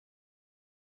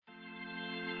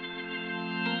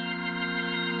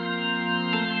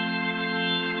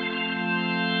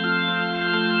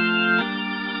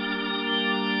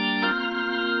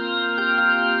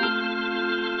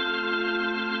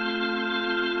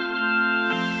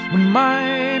When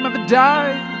my mother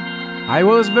died, I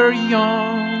was very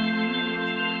young.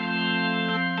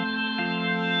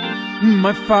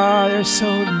 My father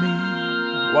sold me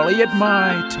while he had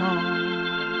my tongue.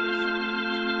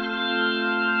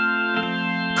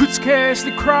 Could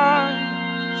scarcely cry,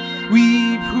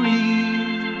 weep.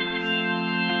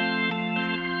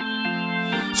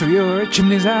 So your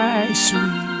chimneys I sweep,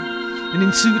 and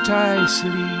in suit I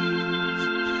sleep.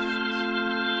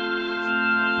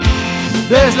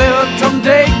 There's little Tom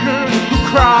Dacre who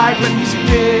cried when he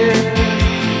speared,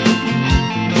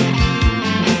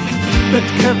 but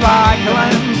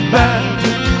Carmichael's bed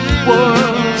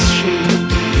was she.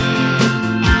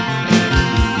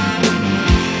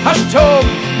 Hush, Tom,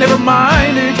 never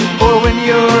mind it, for when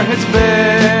your head's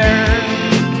bare,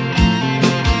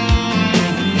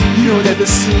 you know that the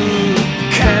sea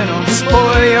cannot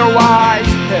spoil your white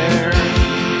hair.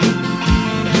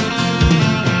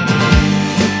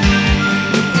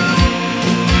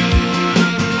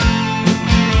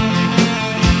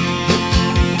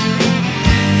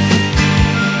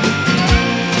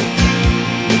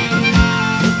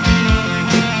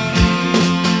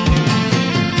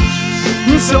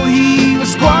 So he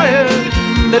was quiet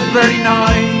that very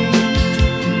night,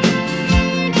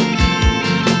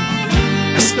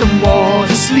 as Tom was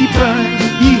asleep and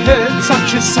he heard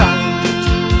such a sight.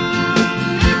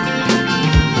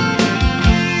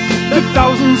 The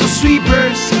thousands of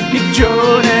sweepers, Nick,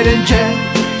 John, Ed and Jack,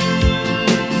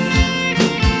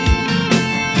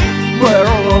 were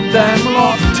all of them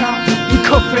locked up in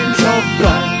coffins of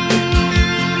black.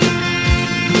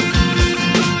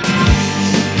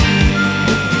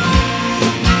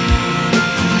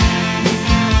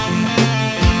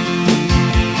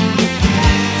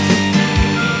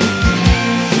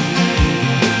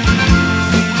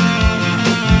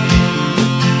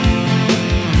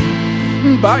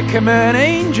 By came an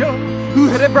angel who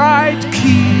had a bright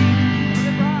key,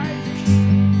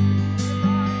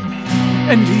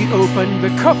 and he opened the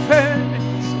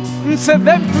coffins and set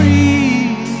them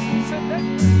free.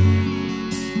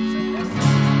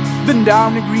 Then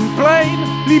down the green plain,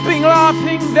 leaping,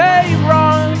 laughing, they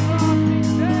run,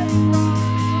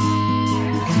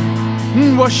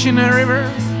 and wash in a river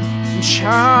and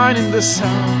shine in the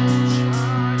sun.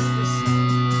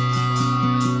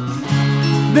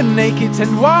 The naked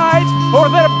and white, or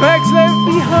their bags left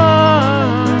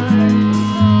behind,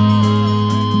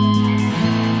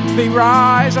 they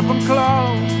rise up on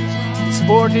clouds,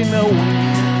 sporting the wind.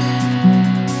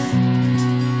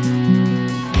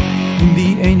 And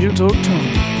the angel told Tom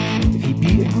that he'd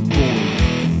be a good boy.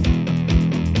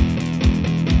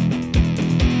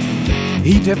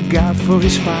 He'd have God for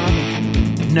his father,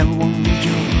 but never won the joy.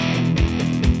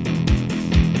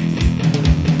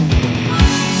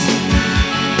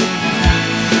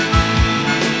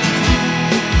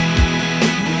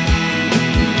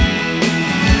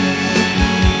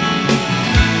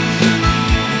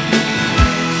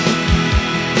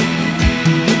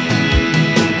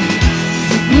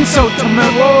 So Tom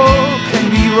awoke and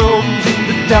he roamed in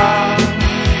the dark,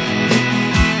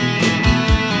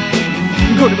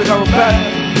 good with our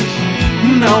bags,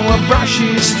 now our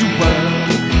brushes to work.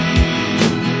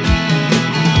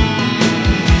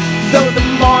 Though the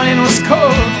morning was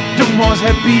cold, Tom was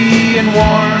happy and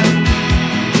warm.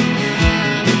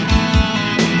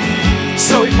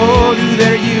 So if all do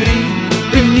their duty,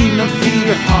 they need not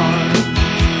fear harm.